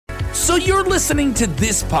So you're listening to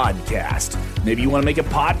this podcast. Maybe you want to make a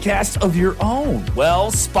podcast of your own.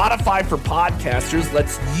 Well, Spotify for Podcasters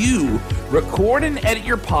lets you record and edit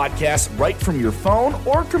your podcast right from your phone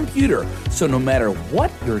or computer. So no matter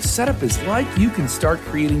what your setup is like, you can start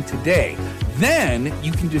creating today. Then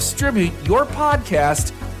you can distribute your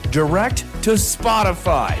podcast direct to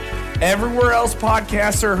Spotify. Everywhere else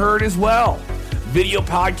podcasts are heard as well. Video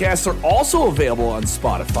podcasts are also available on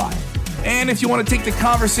Spotify. And if you want to take the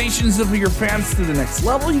conversations of your fans to the next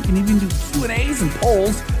level, you can even do Q&As and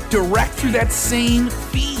polls direct through that same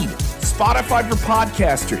feed. Spotify for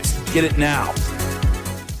Podcasters. Get it now.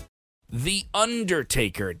 The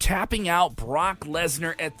Undertaker tapping out Brock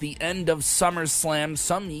Lesnar at the end of Summerslam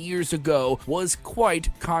some years ago was quite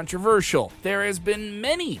controversial. There has been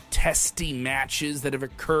many testy matches that have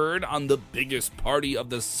occurred on the biggest party of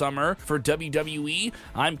the summer for WWE.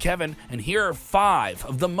 I'm Kevin, and here are 5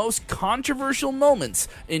 of the most controversial moments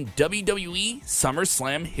in WWE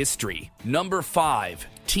SummerSlam history. Number 5,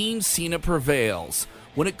 Team Cena prevails.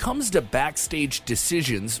 When it comes to backstage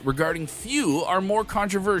decisions regarding few are more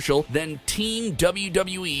controversial than Team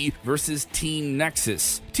WWE versus Team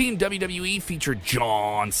Nexus. Team WWE featured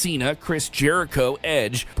John Cena, Chris Jericho,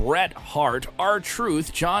 Edge, Bret Hart,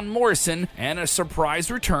 R-Truth, John Morrison, and a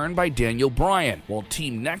surprise return by Daniel Bryan, while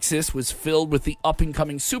Team Nexus was filled with the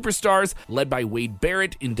up-and-coming superstars led by Wade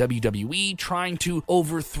Barrett in WWE trying to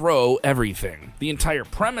overthrow everything. The entire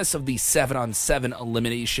premise of the 7-on-7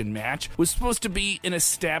 elimination match was supposed to be an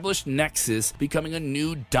established Nexus becoming a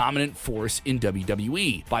new dominant force in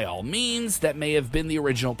WWE. By all means, that may have been the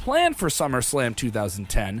original plan for SummerSlam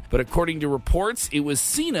 2010, but according to reports, it was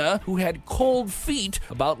Cena who had cold feet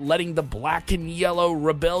about letting the Black and Yellow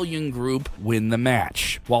Rebellion group win the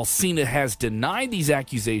match. While Cena has denied these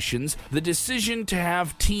accusations, the decision to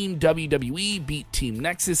have Team WWE beat Team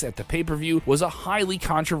Nexus at the pay-per-view was a highly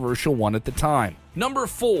controversial one at the time. Number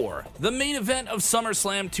 4, the main event of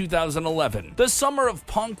SummerSlam 2011. The Summer of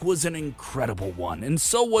Punk was an incredible one, and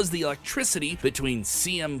so was the electricity between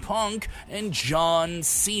CM Punk and John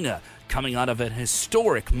Cena. Coming out of an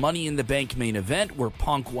historic Money in the Bank main event where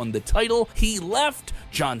Punk won the title, he left,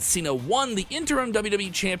 John Cena won the interim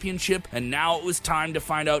WWE Championship, and now it was time to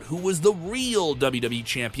find out who was the real WWE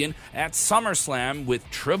Champion at SummerSlam, with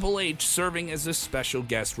Triple H serving as a special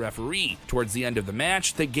guest referee. Towards the end of the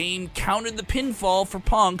match, the game counted the pinfall for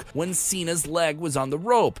Punk when Cena's leg was on the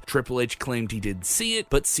rope. Triple H claimed he didn't see it,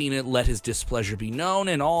 but Cena let his displeasure be known,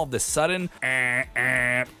 and all of a sudden,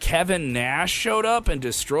 Kevin Nash showed up and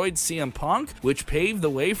destroyed CM Punk, which paved the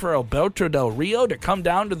way for Alberto Del Rio to come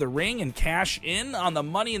down to the ring and cash in on the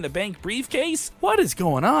Money in the Bank briefcase? What is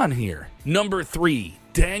going on here? Number 3,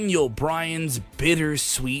 Daniel Bryan's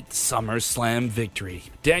bittersweet SummerSlam victory.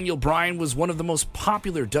 Daniel Bryan was one of the most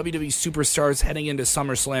popular WWE superstars heading into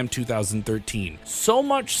SummerSlam 2013. So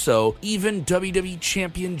much so, even WWE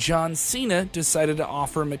Champion John Cena decided to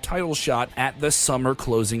offer him a title shot at the summer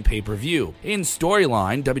closing pay-per-view. In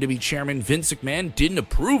storyline, WWE Chairman Vince McMahon didn't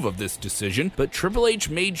approve of this decision, but Triple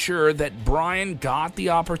H made sure that Bryan got the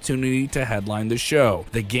opportunity to headline the show.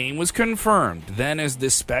 The game was confirmed then as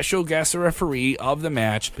the special guest referee of the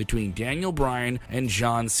match between Daniel Bryan and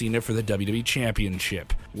John Cena for the WWE Championship.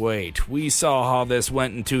 Wait, we saw how this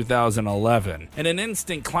went in 2011. In an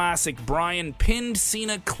instant classic, Bryan pinned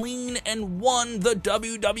Cena clean and won the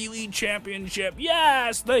WWE Championship.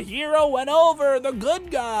 Yes, the hero went over, the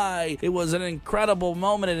good guy. It was an incredible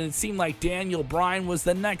moment, and it seemed like Daniel Bryan was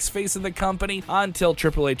the next face of the company until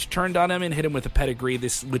Triple H turned on him and hit him with a pedigree,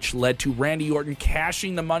 which led to Randy Orton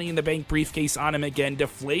cashing the Money in the Bank briefcase on him again,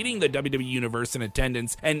 deflating the WWE Universe in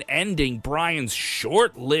attendance, and ending Bryan's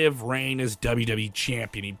short-lived reign as WWE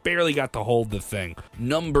Champion. He barely got to hold the thing.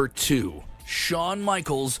 Number 2, Shawn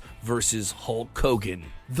Michaels versus Hulk Hogan.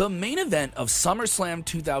 The main event of SummerSlam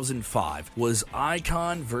 2005 was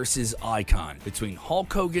Icon versus Icon between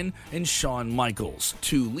Hulk Hogan and Shawn Michaels,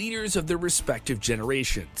 two leaders of their respective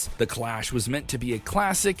generations. The clash was meant to be a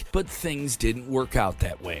classic, but things didn't work out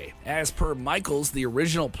that way. As per Michaels, the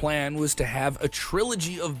original plan was to have a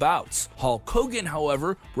trilogy of bouts. Hulk Hogan,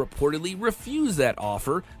 however, reportedly refused that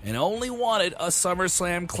offer and only wanted a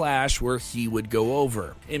SummerSlam clash where he would go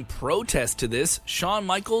over. In protest to this, Shawn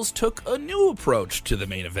Michaels took a new approach to the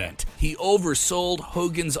main event. He oversold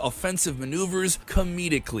Hogan's offensive maneuvers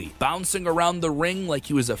comedically, bouncing around the ring like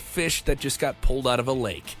he was a fish that just got pulled out of a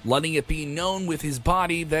lake, letting it be known with his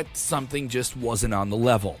body that something just wasn't on the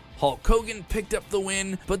level. Hulk Hogan picked up the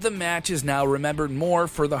win, but the match is now remembered more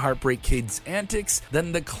for the Heartbreak Kid's antics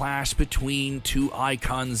than the clash between two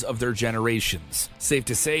icons of their generations. Safe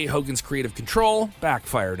to say, Hogan's creative control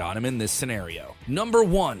backfired on him in this scenario. Number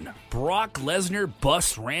 1. Brock Lesnar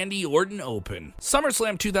busts Randy Orton open.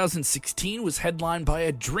 SummerSlam 2016 was headlined by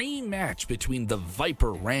a dream match between the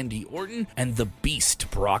Viper Randy Orton and the Beast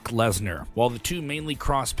Brock Lesnar. While the two mainly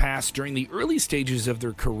crossed paths during the early stages of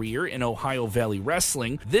their career in Ohio Valley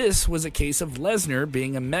Wrestling, this was a case of Lesnar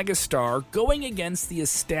being a megastar going against the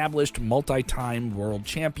established multi-time world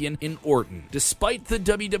champion in Orton. Despite the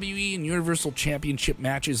WWE and Universal Championship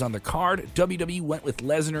matches on the card, WWE went with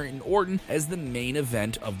Lesnar and Orton as the main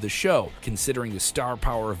event of the show. Considering the star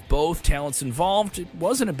power of both talents involved, it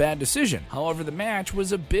wasn't a bad decision. However, the match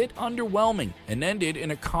was a bit underwhelming and ended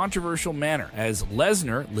in a controversial manner, as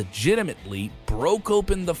Lesnar legitimately broke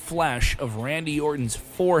open the flesh of Randy Orton's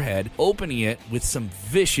forehead, opening it with some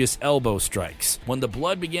vicious elbow strikes. When the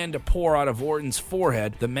blood began to pour out of Orton's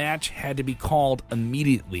forehead, the match had to be called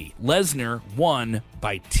immediately. Lesnar won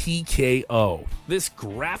by TKO. This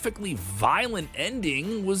graphically violent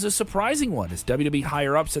ending was a surprising one, as WWE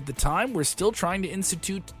higher-ups at the time were still trying to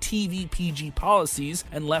institute TV PG policies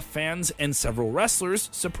and left fans and several wrestlers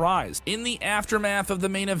surprised. In the aftermath of the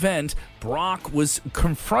main event, Brock was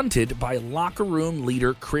confronted by locker room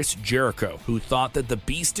leader Chris Jericho, who thought that the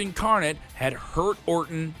Beast Incarnate had hurt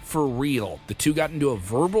Orton for real. The two got into a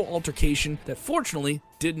verbal altercation that fortunately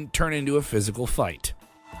didn't turn into a physical fight.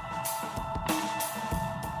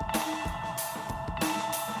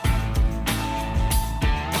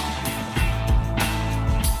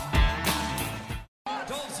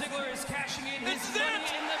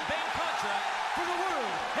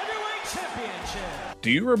 Do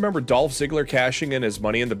you remember Dolph Ziggler cashing in his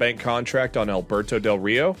Money in the Bank contract on Alberto Del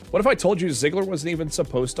Rio? What if I told you Ziggler wasn't even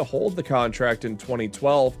supposed to hold the contract in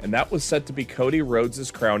 2012, and that was set to be Cody Rhodes'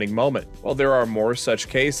 crowning moment? Well, there are more such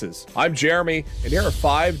cases. I'm Jeremy, and here are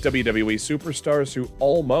 5 WWE superstars who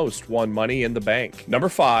almost won Money in the Bank. Number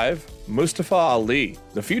 5. Mustafa Ali.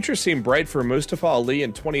 The future seemed bright for Mustafa Ali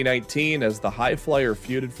in 2019 as the high flyer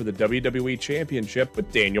feuded for the WWE Championship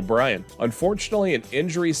with Daniel Bryan. Unfortunately, an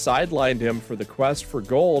injury sidelined him for the quest for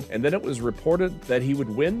gold, and then it was reported that he would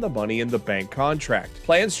win the Money in the Bank contract.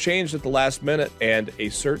 Plans changed at the last minute, and a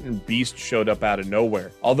certain beast showed up out of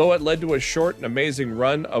nowhere. Although it led to a short and amazing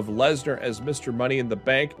run of Lesnar as Mr. Money in the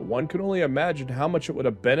Bank, one can only imagine how much it would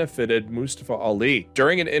have benefited Mustafa Ali.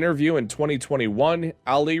 During an interview in 2021,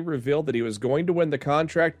 Ali revealed that he was going to win the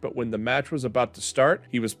contract, but when the match was about to start,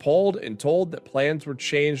 he was polled and told that plans were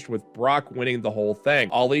changed with Brock winning the whole thing.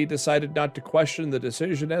 Ali decided not to question the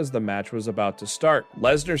decision as the match was about to start.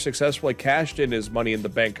 Lesnar successfully cashed in his Money in the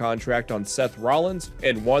Bank contract on Seth Rollins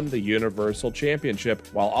and won the Universal Championship,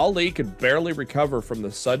 while Ali could barely recover from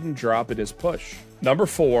the sudden drop in his push. Number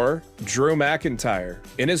 4, Drew McIntyre.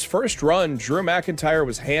 In his first run, Drew McIntyre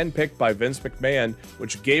was handpicked by Vince McMahon,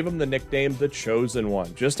 which gave him the nickname The Chosen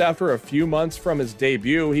One. Just after a few months from his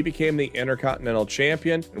debut, he became the Intercontinental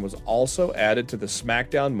Champion and was also added to the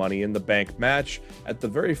SmackDown Money in the Bank match at the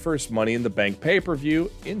very first Money in the Bank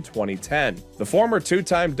pay-per-view in 2010. The former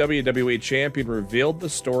 2-time WWE Champion revealed the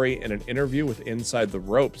story in an interview with Inside the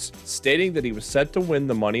Ropes, stating that he was set to win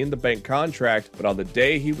the Money in the Bank contract, but on the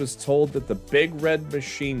day he was told that the Big Red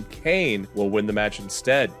Machine Kane will win the match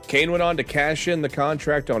instead. Kane went on to cash in the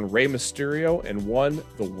contract on Rey Mysterio and won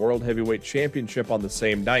the World Heavyweight Championship on the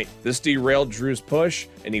same night. This derailed Drew's push,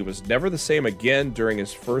 and he was never the same again during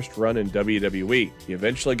his first run in WWE. He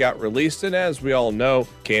eventually got released and, as we all know,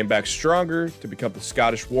 came back stronger to become the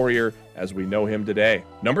Scottish Warrior as we know him today.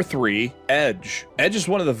 Number 3, Edge. Edge is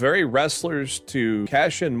one of the very wrestlers to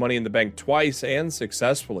cash in Money in the Bank twice and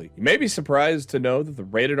successfully. You may be surprised to know that the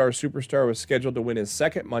Rated R Superstar was scheduled to win his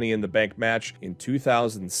second Money in the Bank match in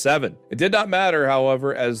 2007. It did not matter,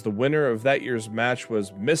 however, as the winner of that year's match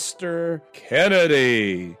was Mr.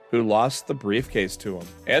 Kennedy, who lost the briefcase to him.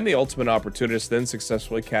 And the Ultimate Opportunist then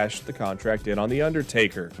successfully cashed the contract in on The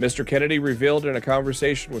Undertaker. Mr. Kennedy revealed in a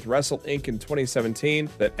conversation with Wrestle Inc. in 2017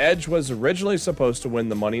 that Edge was originally supposed to win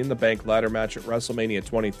the Money in the Bank ladder match at WrestleMania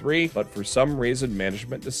 23, but for some reason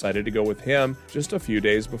management decided to go with him just a few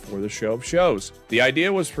days before the show of shows. The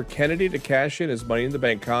idea was for Kennedy to cash in his Money in the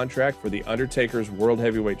Bank contract for The Undertaker's World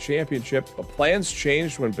Heavyweight Championship, but plans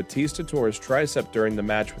changed when Batista tore his tricep during the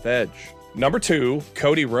match with Edge. Number 2,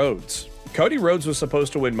 Cody Rhodes. Cody Rhodes was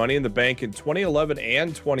supposed to win Money in the Bank in 2011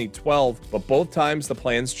 and 2012, but both times the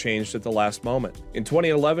plans changed at the last moment. In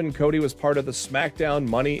 2011, Cody was part of the SmackDown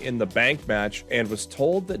Money in the Bank match and was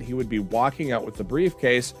told that he would be walking out with the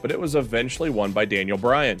briefcase, but it was eventually won by Daniel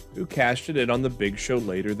Bryan, who cashed it in on the Big Show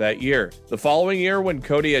later that year. The following year, when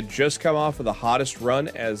Cody had just come off of the hottest run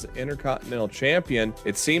as Intercontinental Champion,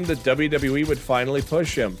 it seemed that WWE would finally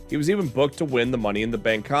push him. He was even booked to win the Money in the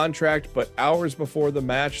Bank contract, but hours before the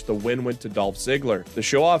match, the win went to Dolph Ziggler. The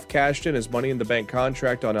show-off cashed in his Money in the Bank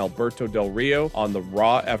contract on Alberto Del Rio on the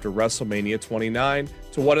Raw after WrestleMania 29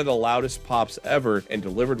 to one of the loudest pops ever and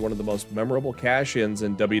delivered one of the most memorable cash-ins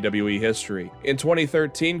in WWE history. In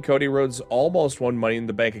 2013, Cody Rhodes almost won Money in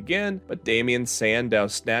the Bank again, but Damien Sandow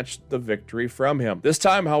snatched the victory from him. This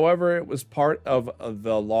time, however, it was part of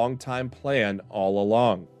the long-time plan all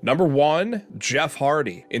along. Number 1, Jeff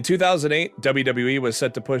Hardy. In 2008, WWE was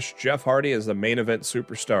set to push Jeff Hardy as the main event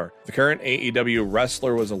superstar. The current AEW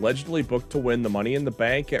wrestler was allegedly booked to win the Money in the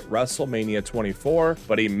Bank at WrestleMania 24,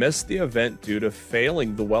 but he missed the event due to failing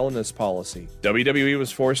the wellness policy. WWE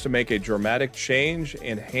was forced to make a dramatic change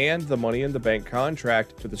and hand the Money in the Bank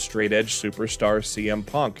contract to the straight-edge superstar CM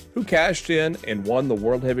Punk, who cashed in and won the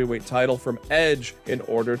World Heavyweight title from Edge in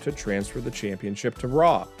order to transfer the championship to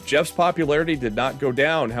Raw. Jeff's popularity did not go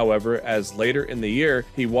down, however, as later in the year,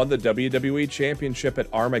 he won the WWE Championship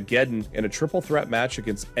at Armageddon in a triple threat match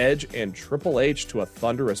against Edge and Triple H to a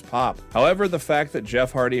thunderous pop. However, the fact that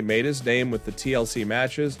Jeff Hardy made his name with the TLC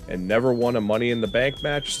matches and never won a Money in the Bank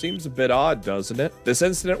match seems a bit odd, doesn't it? This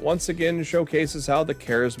incident once again showcases how the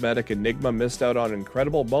charismatic Enigma missed out on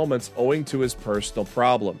incredible moments owing to his personal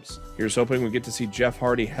problems. Here's hoping we get to see Jeff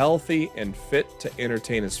Hardy healthy and fit to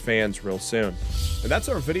entertain his fans real soon. And that's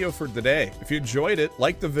our video for today. If you enjoyed it,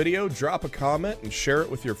 like the video, drop a comment, and share it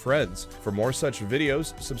with your friends. For more such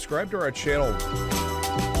videos, subscribe to our channel.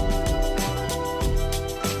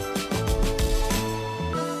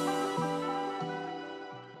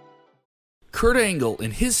 Kurt Angle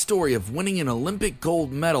in his story of winning an Olympic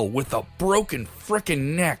gold medal with a broken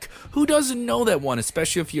frickin' neck. Who doesn't know that one,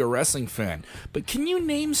 especially if you're a wrestling fan? But can you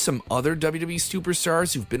name some other WWE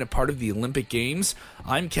superstars who've been a part of the Olympic Games?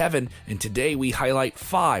 I'm Kevin, and today we highlight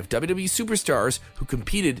 5 WWE superstars who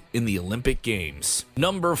competed in the Olympic Games.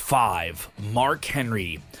 Number 5, Mark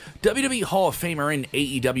Henry. WWE Hall of Famer and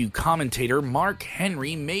AEW commentator Mark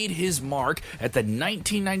Henry made his mark at the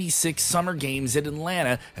 1996 Summer Games in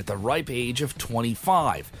Atlanta at the ripe age of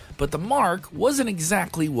 25. But the mark wasn't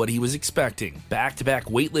exactly what he was expecting. Back-to-back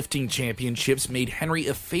weightlifting championships made Henry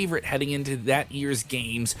a favorite heading into that year's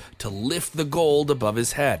games to lift the gold above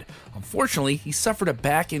his head. Unfortunately, he suffered a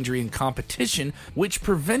back injury in competition, which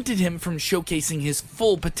prevented him from showcasing his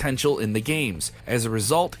full potential in the games. As a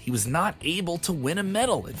result, he was not able to win a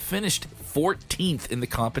medal and finished 14th in the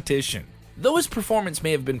competition. Though his performance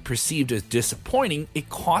may have been perceived as disappointing, it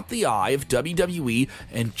caught the eye of WWE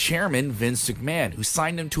and chairman Vince McMahon, who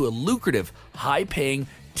signed him to a lucrative, high-paying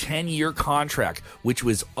 10-year contract, which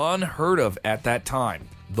was unheard of at that time.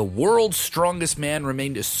 The world's strongest man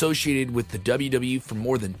remained associated with the WWE for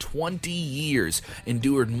more than 20 years,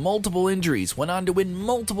 endured multiple injuries, went on to win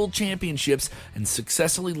multiple championships, and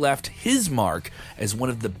successfully left his mark as one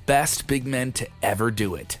of the best big men to ever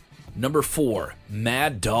do it. Number 4,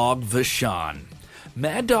 Mad Dog Vachon.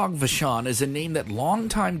 Mad Dog Vachon is a name that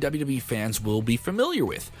longtime WWE fans will be familiar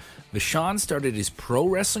with. Vachon started his pro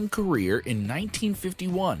wrestling career in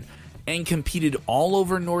 1951 and competed all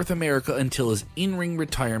over North America until his in-ring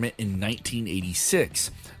retirement in 1986.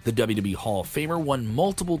 The WWE Hall of Famer won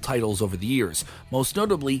multiple titles over the years, most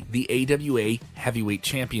notably the AWA Heavyweight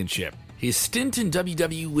Championship. His stint in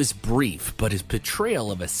WWE was brief, but his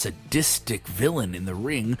portrayal of a sadistic villain in the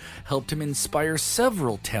ring helped him inspire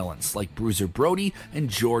several talents like Bruiser Brody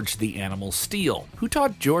and George the Animal Steele, who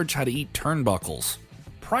taught George how to eat turnbuckles.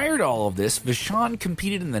 Prior to all of this, Vachon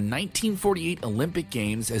competed in the 1948 Olympic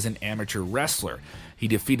Games as an amateur wrestler. He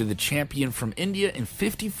defeated the champion from India in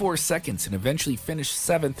 54 seconds and eventually finished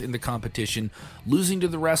 7th in the competition, losing to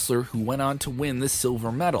the wrestler who went on to win the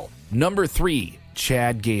silver medal. Number 3,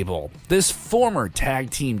 Chad Gable. This former tag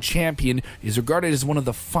team champion is regarded as one of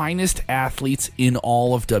the finest athletes in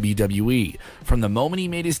all of WWE. From the moment he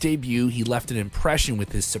made his debut, he left an impression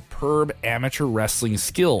with his superb amateur wrestling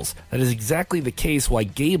skills. That is exactly the case why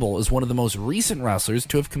Gable is one of the most recent wrestlers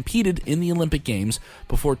to have competed in the Olympic Games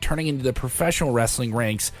before turning into the professional wrestling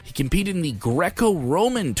ranks. He competed in the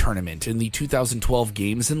Greco-Roman tournament in the 2012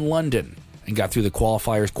 Games in London and got through the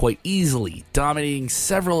qualifiers quite easily, dominating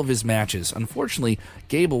several of his matches. Unfortunately,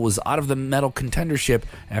 Gable was out of the medal contendership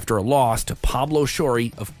after a loss to Pablo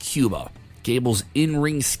Shori of Cuba. Gable's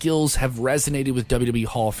in-ring skills have resonated with WWE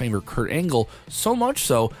Hall of Famer Kurt Angle, so much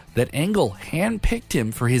so that Angle handpicked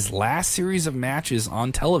him for his last series of matches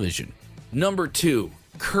on television. Number 2,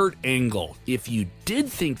 Kurt Angle. If you did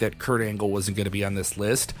think that Kurt Angle wasn't going to be on this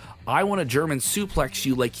list, I want to German suplex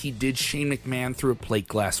you like he did Shane McMahon through a plate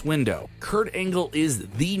glass window. Kurt Angle is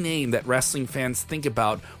the name that wrestling fans think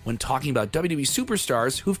about when talking about WWE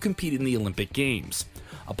superstars who've competed in the Olympic Games.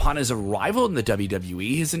 Upon his arrival in the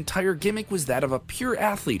WWE, his entire gimmick was that of a pure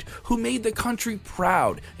athlete who made the country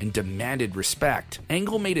proud and demanded respect.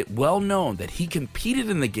 Angle made it well known that he competed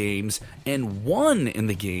in the games and won in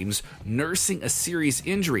the games, nursing a serious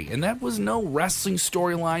injury, and that was no wrestling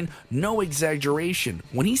storyline, no exaggeration.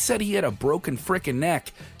 When he said he had a broken frickin'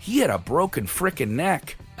 neck, he had a broken frickin'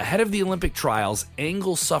 neck. Ahead of the Olympic trials,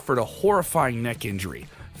 Angle suffered a horrifying neck injury,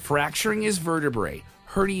 fracturing his vertebrae,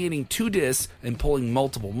 herniating 2 discs, and pulling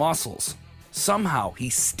multiple muscles. Somehow, he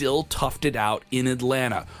still toughed it out in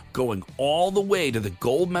Atlanta, going all the way to the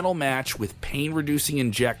gold medal match with pain-reducing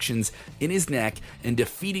injections in his neck and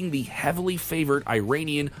defeating the heavily favored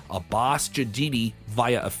Iranian Abbas Jadidi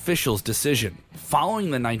via officials' decision. Following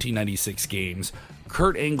the 1996 Games,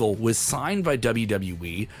 Kurt Angle was signed by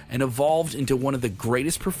WWE and evolved into one of the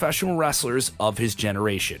greatest professional wrestlers of his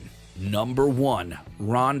generation. Number 1,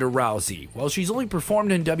 Ronda Rousey. While she's only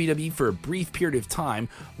performed in WWE for a brief period of time,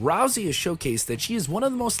 Rousey has showcased that she is one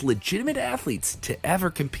of the most legitimate athletes to ever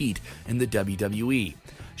compete in the WWE.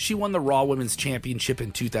 She won the Raw Women's Championship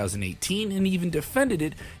in 2018 and even defended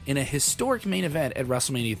it in a historic main event at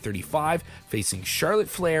WrestleMania 35, facing Charlotte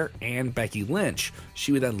Flair and Becky Lynch.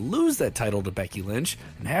 She would then lose that title to Becky Lynch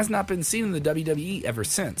and has not been seen in the WWE ever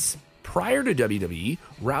since. Prior to WWE,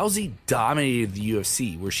 Rousey dominated the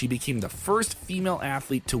UFC, where she became the first female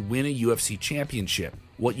athlete to win a UFC championship.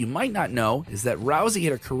 What you might not know is that Rousey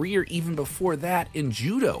had a career even before that in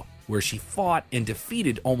judo, where she fought and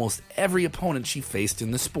defeated almost every opponent she faced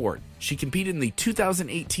in the sport. She competed in the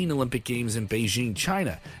 2018 Olympic Games in Beijing,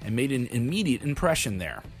 China, and made an immediate impression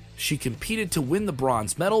there. She competed to win the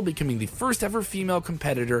bronze medal, becoming the first ever female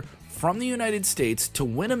competitor from the United States to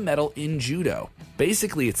win a medal in judo.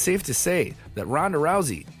 Basically, it's safe to say that Ronda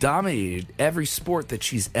Rousey dominated every sport that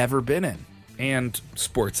she's ever been in, and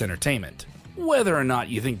sports entertainment. Whether or not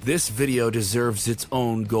you think this video deserves its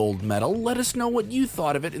own gold medal, let us know what you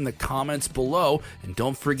thought of it in the comments below, and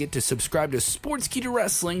don't forget to subscribe to Sportskeeda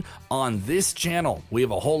Wrestling on this channel. We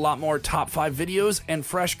have a whole lot more top 5 videos and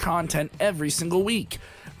fresh content every single week.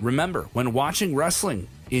 Remember, when watching wrestling,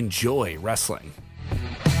 enjoy wrestling.